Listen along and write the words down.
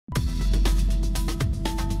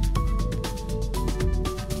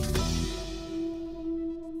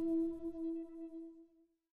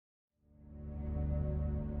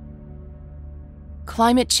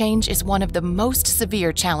climate change is one of the most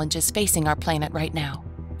severe challenges facing our planet right now.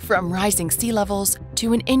 From rising sea levels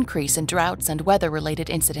to an increase in droughts and weather-related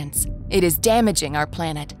incidents, it is damaging our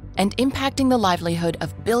planet and impacting the livelihood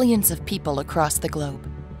of billions of people across the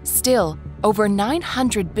globe. Still, over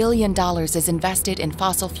 $900 billion is invested in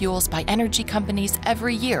fossil fuels by energy companies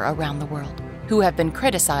every year around the world, who have been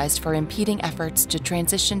criticized for impeding efforts to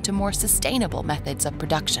transition to more sustainable methods of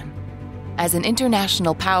production. As an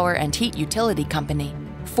international power and heat utility company,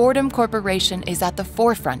 Fortum Corporation is at the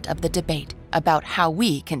forefront of the debate about how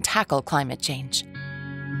we can tackle climate change.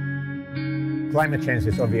 Climate change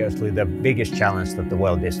is obviously the biggest challenge that the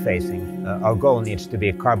world is facing. Our goal needs to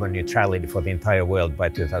be carbon neutrality for the entire world by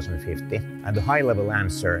 2050. And the high-level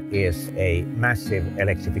answer is a massive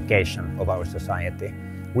electrification of our society.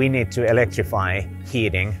 We need to electrify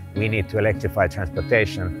heating, we need to electrify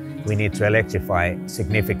transportation, we need to electrify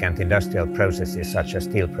significant industrial processes such as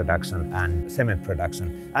steel production and cement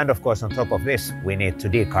production. And of course, on top of this, we need to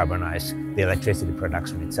decarbonize the electricity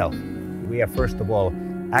production itself. We are first of all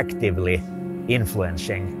actively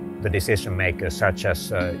influencing the decision makers such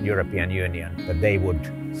as European Union that they would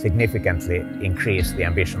significantly increase the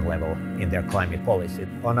ambition level in their climate policy.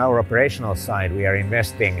 On our operational side, we are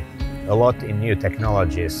investing a lot in new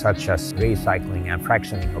technologies such as recycling and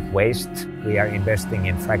fractioning of waste. We are investing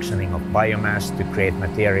in fractioning of biomass to create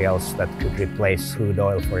materials that could replace crude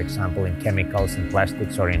oil, for example, in chemicals, in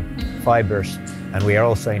plastics or in fibers. And we are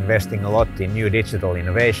also investing a lot in new digital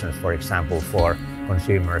innovations, for example, for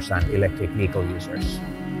consumers and electric vehicle users.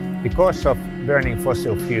 Because of burning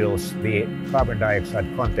fossil fuels, the carbon dioxide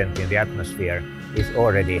content in the atmosphere is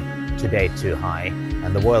already today too high,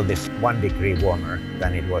 and the world is 1 degree warmer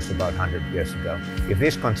than it was about 100 years ago. If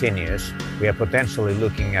this continues, we are potentially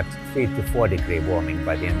looking at 3 to 4 degree warming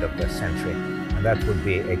by the end of the century, and that would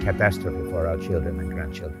be a catastrophe for our children and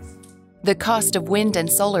grandchildren. The cost of wind and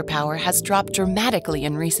solar power has dropped dramatically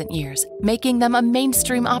in recent years, making them a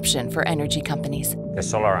mainstream option for energy companies. The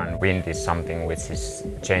solar and wind is something which is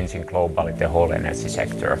changing globally the whole energy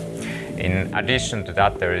sector. In addition to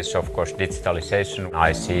that, there is of course digitalization.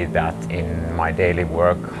 I see that in my daily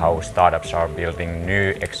work, how startups are building new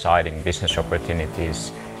exciting business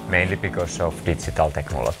opportunities, mainly because of digital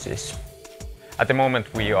technologies. At the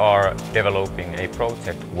moment, we are developing a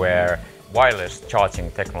project where wireless charging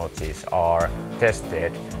technologies are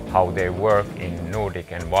tested, how they work in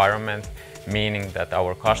Nordic environment, meaning that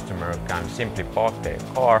our customer can simply park their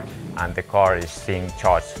car and the car is being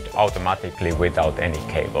charged automatically without any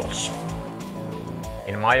cables.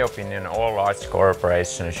 In my opinion, all large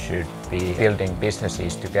corporations should be building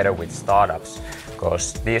businesses together with startups,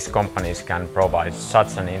 because these companies can provide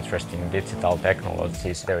such an interesting digital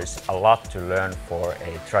technologies. There is a lot to learn for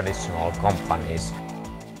traditional companies.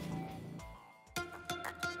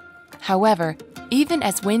 However, even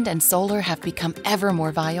as wind and solar have become ever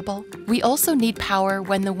more viable, we also need power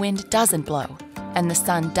when the wind doesn't blow and the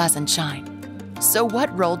sun doesn't shine. So what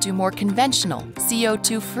role do more conventional,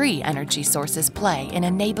 CO2-free energy sources play in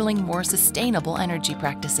enabling more sustainable energy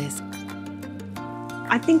practices?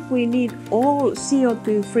 I think we need all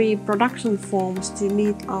CO2-free production forms to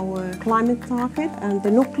meet our climate target, and the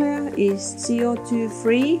nuclear is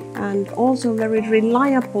CO2-free and also very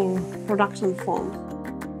reliable production form.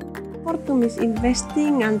 Fortum is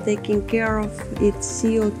investing and taking care of its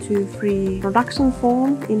CO2-free production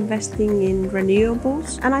form, investing in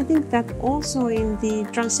renewables. And I think that also in the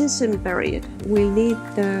transition period, we'll need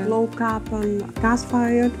the low-carbon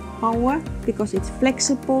gas-fired power because it's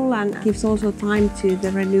flexible and gives also time to the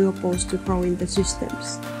renewables to grow in the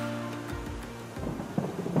systems.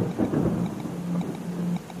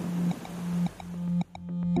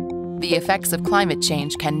 The effects of climate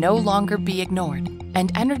change can no longer be ignored, and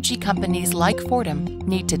energy companies like Fortum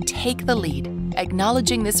need to take the lead,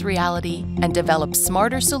 acknowledging this reality and develop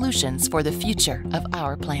smarter solutions for the future of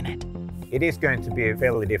our planet. It is going to be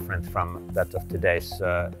fairly different from that of today's.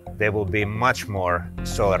 There will be much more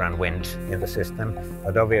solar and wind in the system,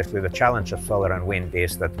 but obviously the challenge of solar and wind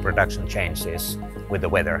is that production changes with the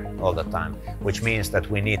weather all the time, which means that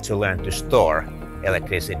we need to learn to store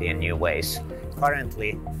electricity in new ways.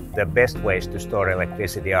 Currently, the best ways to store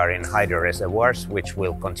electricity are in hydro reservoirs, which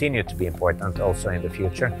will continue to be important also in the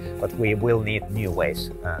future, but we will need new ways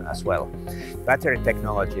as well. Battery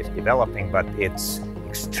technology is developing, but it's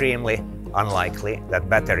extremely unlikely that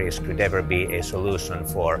batteries could ever be a solution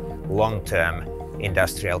for long-term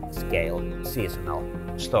industrial scale seasonal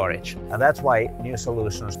storage. And that's why new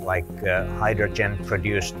solutions like hydrogen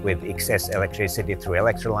produced with excess electricity through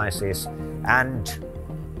electrolysis and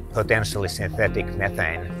potentially synthetic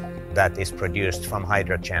methane that is produced from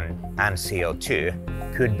hydrogen and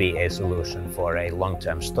CO2 could be a solution for a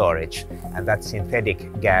long-term storage, and that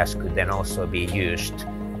synthetic gas could then also be used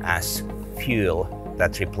as fuel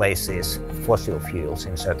that replaces fossil fuels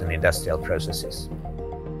in certain industrial processes.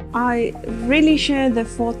 I really share the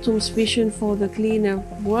Fortum's vision for the cleaner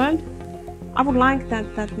world. I would like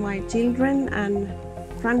that my children and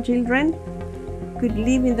grandchildren could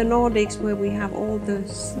live in the Nordics, where we have all the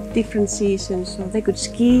different seasons. So they could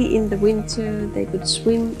ski in the winter, they could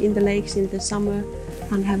swim in the lakes in the summer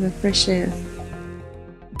and have a fresh air.